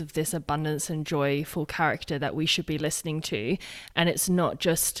that is of this abundance and joyful character that we should be listening to, and it's not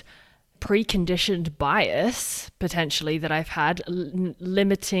just preconditioned bias potentially that I've had,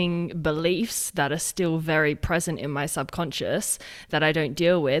 limiting beliefs that are still very present in my subconscious that I don't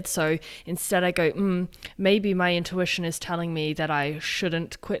deal with. So instead I go, maybe my intuition is telling me that I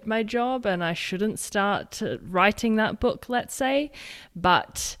shouldn't quit my job and I shouldn't start writing that book, let's say,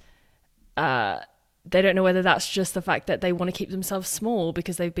 but they don't know whether that's just the fact that they want to keep themselves small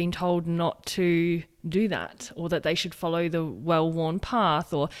because they've been told not to do that, or that they should follow the well-worn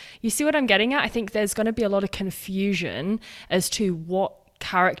path. Or you see what I'm getting at? I think there's going to be a lot of confusion as to what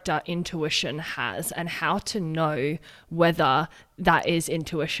character intuition has and how to know whether that is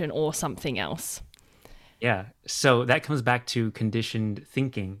intuition or something else. Yeah. So that comes back to conditioned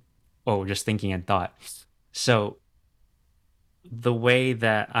thinking, or just thinking and thought. So the way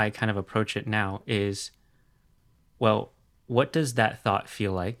that I kind of approach it now is, well, what does that thought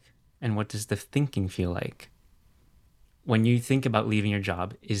feel like? And what does the thinking feel like? When you think about leaving your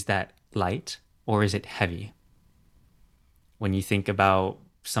job, is that light or is it heavy? When you think about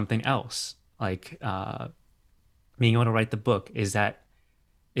something else, like being able to write the book, is that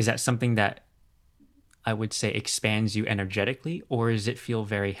something that I would say expands you energetically, or does it feel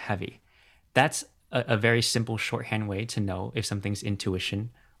very heavy? That's a very simple shorthand way to know if something's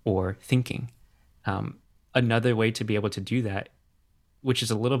intuition or thinking. Another way to be able to do that, which is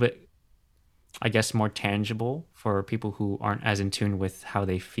a little bit, I guess, more tangible for people who aren't as in tune with how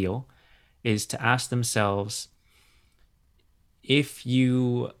they feel, is to ask themselves, if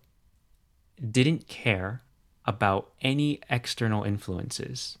you didn't care about any external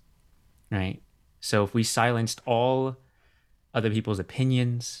influences, right? So if we silenced all other people's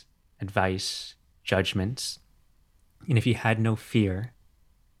opinions, advice, judgments, and if you had no fear,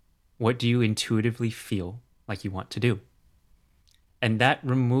 what do you intuitively feel like you want to do? And that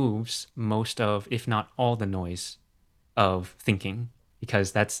removes most of, if not all, the noise of thinking,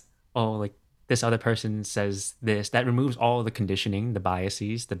 because that's, oh, like this other person says this. That removes all the conditioning, the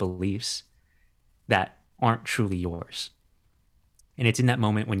biases, the beliefs that aren't truly yours. And it's in that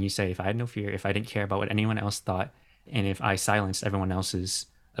moment when you say, if I had no fear, if I didn't care about what anyone else thought, and if I silenced everyone else's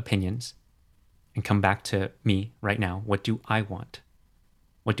opinions and come back to me right now, what do I want?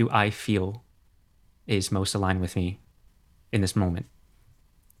 What do I feel is most aligned with me in this moment?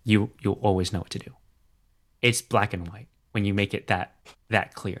 You'll always know what to do. It's black and white when you make it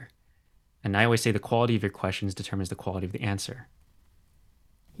that clear. And I always say the quality of your questions determines the quality of the answer.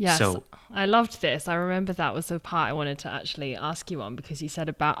 Yes, so, I loved this. I remember that was the part I wanted to actually ask you on, because you said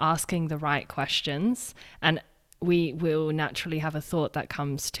about asking the right questions, and we will naturally have a thought that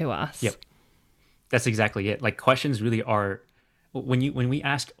comes to us. Yep. That's exactly it. Like, questions really are, when we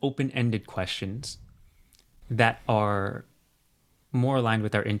ask open-ended questions that are more aligned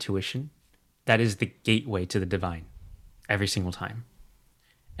with our intuition, that is the gateway to the divine every single time.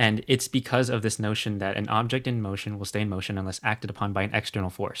 And it's because of this notion that an object in motion will stay in motion unless acted upon by an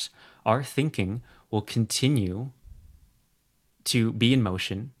external force. Our thinking will continue to be in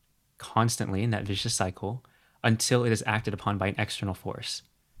motion constantly in that vicious cycle until it is acted upon by an external force.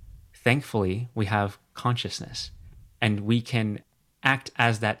 Thankfully, we have consciousness, and we can act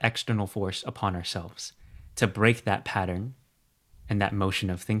as that external force upon ourselves to break that pattern and that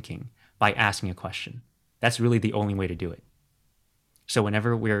motion of thinking by asking a question. That's really the only way to do it. So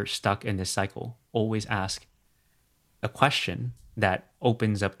whenever we're stuck in this cycle, always ask a question that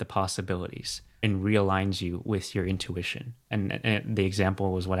opens up the possibilities and realigns you with your intuition. And the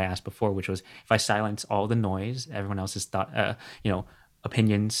example was what I asked before, which was, if I silence all the noise, everyone else's thought,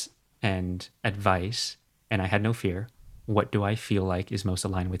 opinions and advice, and I had no fear, what do I feel like is most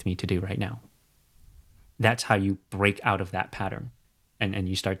aligned with me to do right now? That's how you break out of that pattern, and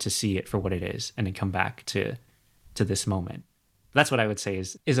you start to see it for what it is, and then come back to this moment. That's what I would say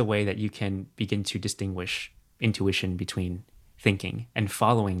is a way that you can begin to distinguish intuition between thinking and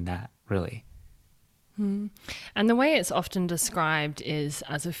following that, really. And the way it's often described is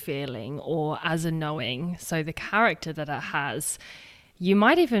as a feeling or as a knowing. So the character that it has, you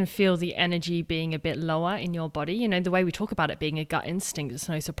might even feel the energy being a bit lower in your body. You know, the way we talk about it being a gut instinct, it's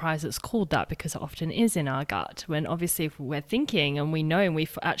no surprise it's called that, because it often is in our gut. When obviously if we're thinking and we know, and we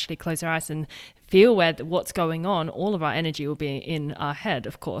actually close our eyes and feel what's going on, all of our energy will be in our head,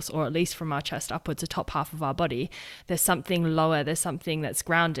 of course, or at least from our chest upwards, the top half of our body. There's something lower, there's something that's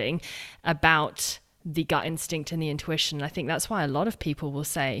grounding about the gut instinct and the intuition. I think that's why a lot of people will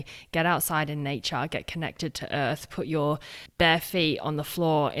say, get outside in nature, get connected to earth, put your bare feet on the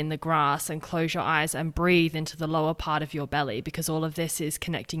floor in the grass and close your eyes and breathe into the lower part of your belly, because all of this is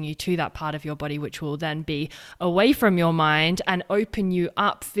connecting you to that part of your body, which will then be away from your mind and open you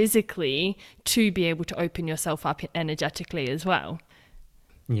up physically to be able to open yourself up energetically as well.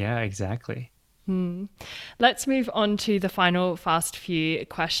 Yeah, exactly. Let's move on to the final fast few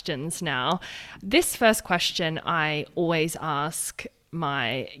questions now. This first question I always ask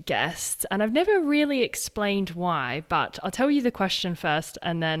my guests, and I've never really explained why, but I'll tell you the question first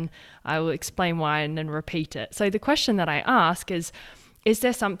and then I will explain why and then repeat it. So the question that I ask is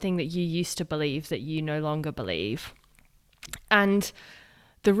there something that you used to believe that you no longer believe? And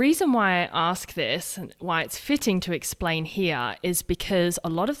the reason why I ask this and why it's fitting to explain here is because a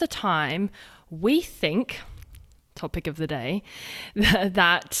lot of the time we think, topic of the day,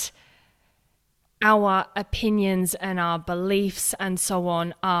 that our opinions and our beliefs and so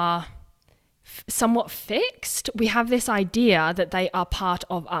on are somewhat fixed. We have this idea that they are part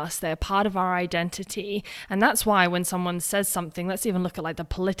of us, they're part of our identity. And that's why when someone says something, let's even look at like the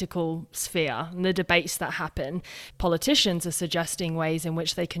political sphere and the debates that happen. Politicians are suggesting ways in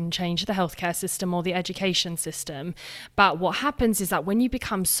which they can change the healthcare system or the education system. But what happens is that when you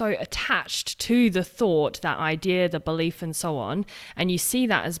become so attached to the thought, that idea, the belief and so on, and you see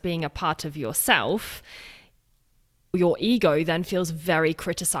that as being a part of yourself, your ego then feels very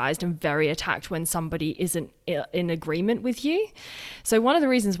criticized and very attacked when somebody isn't in agreement with you. So one of the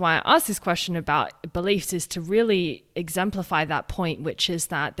reasons why I asked this question about beliefs is to really exemplify that point, which is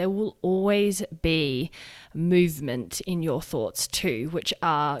that there will always be movement in your thoughts too, which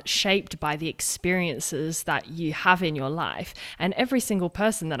are shaped by the experiences that you have in your life. And every single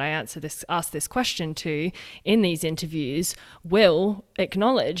person that I ask this question to in these interviews will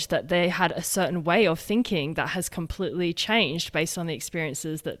acknowledge that they had a certain way of thinking that has completely changed based on the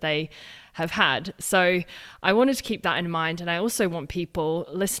experiences that they have had. So I wanted to keep that in mind. And I also want people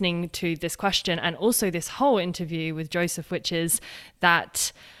listening to this question and also this whole interview with Joseph, which is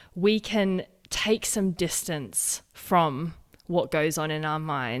that we can take some distance from what goes on in our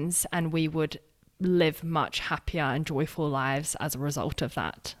minds, and we would live much happier and joyful lives as a result of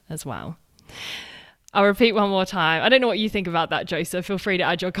that as well. I'll repeat one more time. I don't know what you think about that, Joseph. Feel free to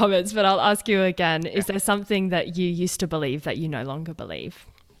add your comments, but I'll ask you again. Is there something that you used to believe that you no longer believe?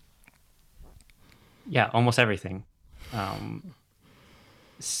 Yeah, almost everything.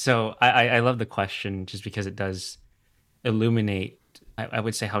 So I love the question just because it does illuminate, I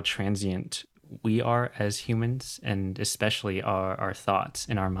would say, how transient we are as humans, and especially our thoughts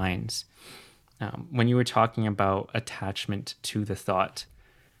in our minds. When you were talking about attachment to the thought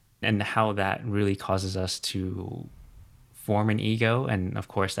and how that really causes us to form an ego, and of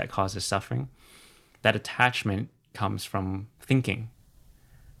course that causes suffering, that attachment comes from thinking.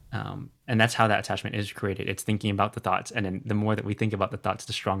 And that's how that attachment is created. It's thinking about the thoughts. And then the more that we think about the thoughts,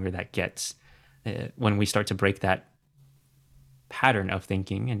 the stronger that gets. When we start to break that pattern of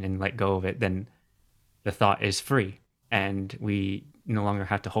thinking and let go of it, then the thought is free. And we no longer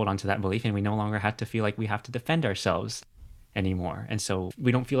have to hold on to that belief, and we no longer have to feel like we have to defend ourselves anymore. And so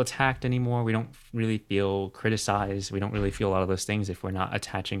we don't feel attacked anymore. We don't really feel criticized. We don't really feel a lot of those things if we're not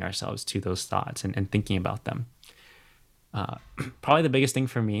attaching ourselves to those thoughts and thinking about them. Probably the biggest thing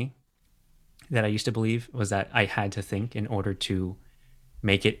for me that I used to believe was that I had to think in order to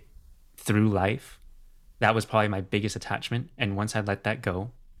make it through life. That was probably my biggest attachment. And once I let that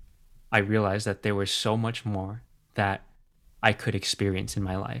go, I realized that there was so much more that I could experience in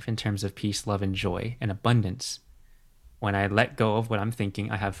my life in terms of peace, love, and joy and abundance. When I let go of what I'm thinking,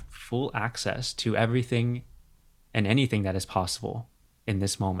 I have full access to everything and anything that is possible in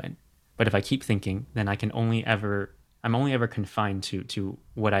this moment. But if I keep thinking, then I'm only ever confined to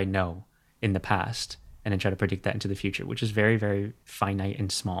what I know in the past, and then try to predict that into the future, which is very, very finite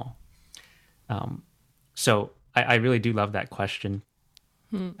and small. So I really do love that question.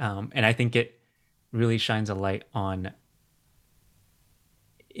 And I think it really shines a light on,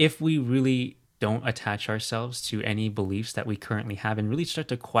 if we really don't attach ourselves to any beliefs that we currently have and really start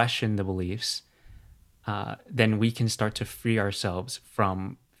to question the beliefs, then we can start to free ourselves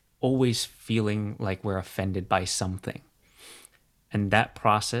from always feeling like we're offended by something. And that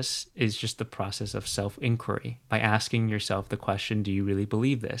process is just the process of self-inquiry, by asking yourself the question, do you really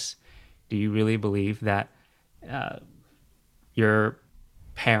believe this? Do you really believe that your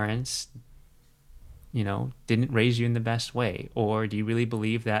parents, didn't raise you in the best way? Or do you really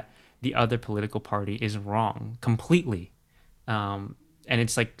believe that the other political party is wrong completely? And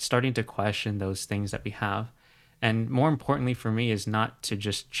it's like starting to question those things that we have. And more importantly for me is not to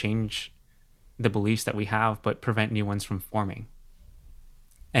just change the beliefs that we have, but prevent new ones from forming.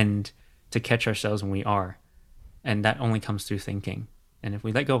 And to catch ourselves when we are. And that only comes through thinking. And if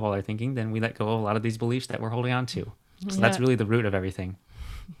we let go of all our thinking, then we let go of a lot of these beliefs that we're holding on to. So that's really the root of everything.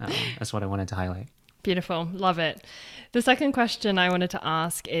 That's what I wanted to highlight. Beautiful. Love it. The second question I wanted to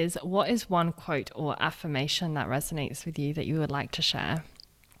ask is, what is one quote or affirmation that resonates with you that you would like to share?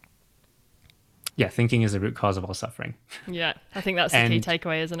 Yeah, thinking is the root cause of all suffering. Yeah, I think that's the key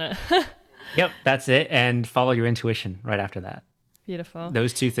takeaway, isn't it? Yep, that's it. And follow your intuition right after that. Beautiful.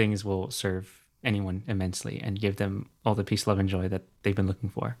 Those two things will serve anyone immensely and give them all the peace, love, and joy that they've been looking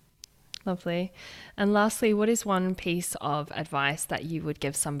for. Lovely. And lastly, what is one piece of advice that you would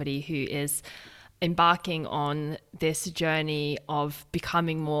give somebody who is embarking on this journey of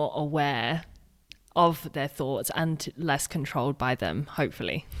becoming more aware of their thoughts and less controlled by them,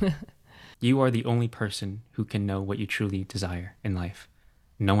 hopefully? You are the only person who can know what you truly desire in life.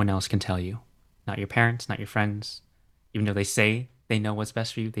 No one else can tell you. Not your parents, not your friends. Even though they say they know what's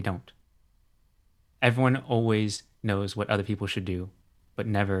best for you, they don't. Everyone always knows what other people should do, but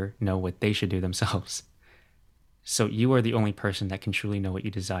never know what they should do themselves. So you are the only person that can truly know what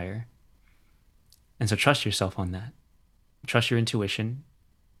you desire. And so trust yourself on that. Trust your intuition,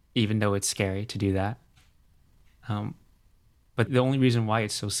 even though it's scary to do that. But the only reason why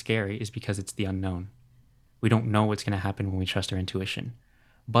it's so scary is because it's the unknown. We don't know what's going to happen when we trust our intuition.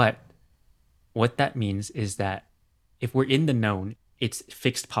 But what that means is that if we're in the known, it's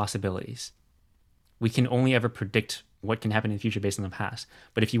fixed possibilities. We can only ever predict what can happen in the future based on the past.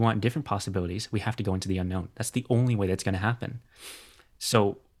 But if you want different possibilities, we have to go into the unknown. That's the only way that's going to happen.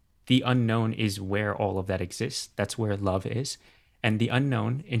 So the unknown is where all of that exists. That's where love is. And the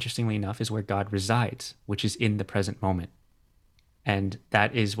unknown, interestingly enough, is where God resides, which is in the present moment. And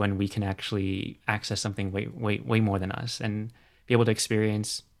that is when we can actually access something way more than us and be able to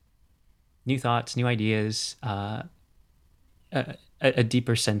experience new thoughts, new ideas, a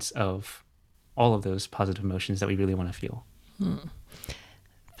deeper sense of all of those positive emotions that we really want to feel.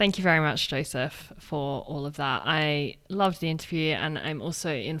 Thank you very much, Joseph, for all of that. I loved the interview, and I'm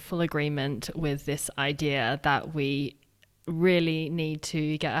also in full agreement with this idea that we really need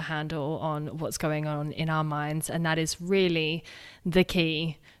to get a handle on what's going on in our minds. And that is really the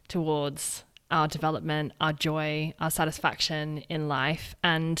key towards our development, our joy, our satisfaction in life.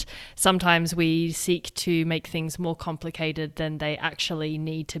 And sometimes we seek to make things more complicated than they actually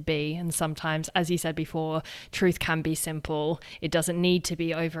need to be. And sometimes, as you said before, truth can be simple. It doesn't need to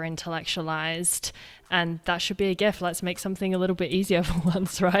be over intellectualized. And that should be a gift. Let's make something a little bit easier for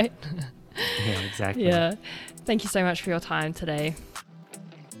once, right? Yeah, exactly. Yeah. Thank you so much for your time today.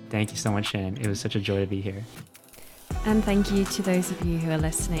 Thank you so much, Shannon. It was such a joy to be here. And thank you to those of you who are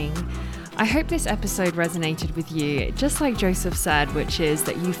listening. I hope this episode resonated with you, just like Joseph said, which is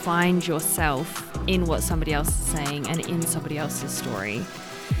that you find yourself in what somebody else is saying and in somebody else's story.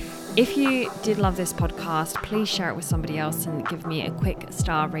 If you did love this podcast, please share it with somebody else and give me a quick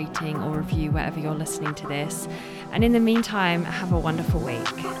star rating or review wherever you're listening to this. And in the meantime, have a wonderful week.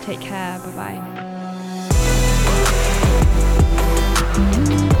 Take care. Bye-bye.